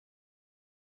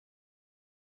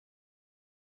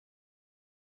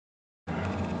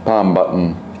palm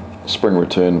button spring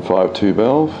return 5-2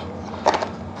 valve.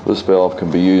 This valve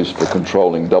can be used for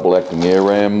controlling double acting air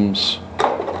rams,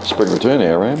 spring return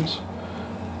air rams,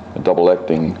 double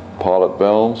acting pilot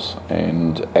valves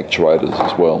and actuators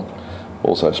as well.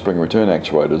 Also spring return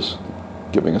actuators,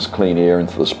 giving us clean air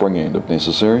into the spring end if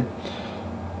necessary.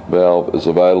 Valve is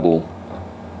available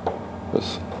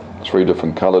with 3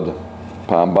 different coloured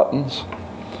palm buttons,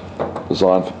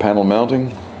 designed for panel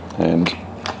mounting and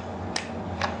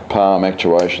palm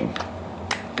actuation.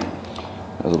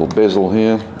 A little bezel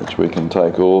here which we can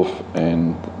take off,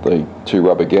 and the 2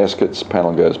 rubber gaskets,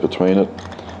 panel goes between it,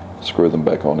 screw them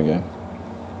back on again.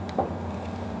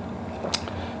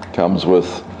 Comes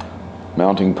with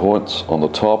mounting points on the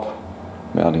top,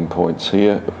 mounting points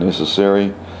here if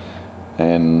necessary,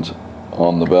 and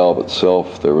on the valve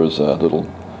itself there is a little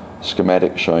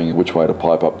schematic showing you which way to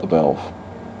pipe up the valve.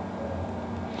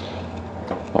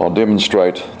 I'll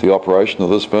demonstrate the operation of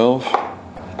this valve.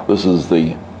 This is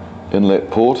the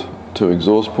inlet port, 2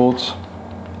 exhaust ports,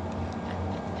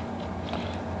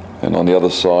 and on the other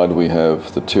side we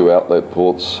have the 2 outlet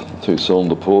ports, 2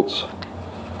 cylinder ports.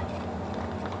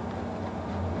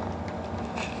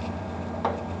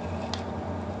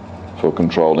 For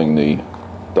controlling the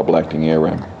double acting air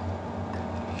ram.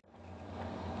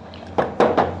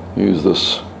 Use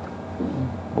this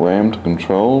ram to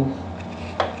control.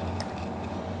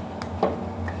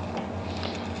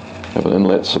 Have an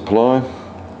inlet supply.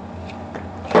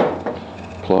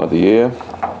 Apply the air.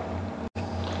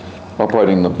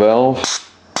 Operating the valve.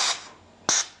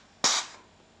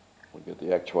 We'll get the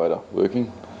actuator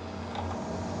working.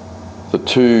 The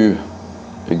 2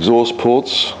 exhaust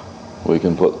ports, we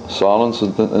can put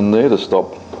silencers in there to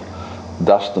stop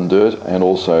dust and dirt, and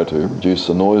also to reduce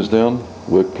the noise down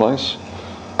workplace.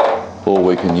 Or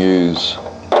we can use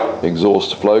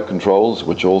exhaust flow controls,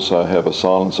 which also have a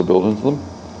silencer built into them,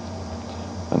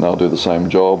 and they'll do the same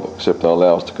job, except they'll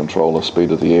allow us to control the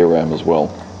speed of the air ram as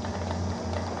well.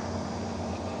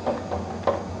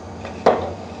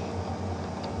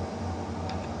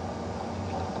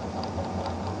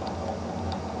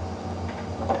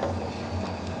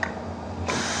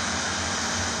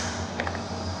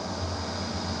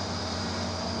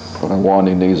 By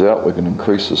winding these out, we can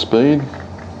increase the speed.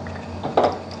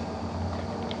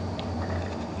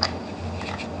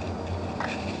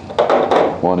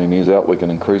 Winding these out, we can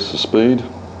increase the speed.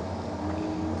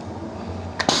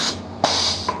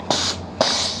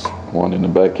 Winding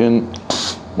them back in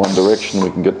one direction, we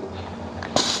can get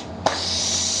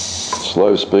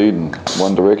slow speed in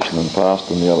one direction and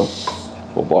fast in the other,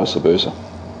 or vice versa.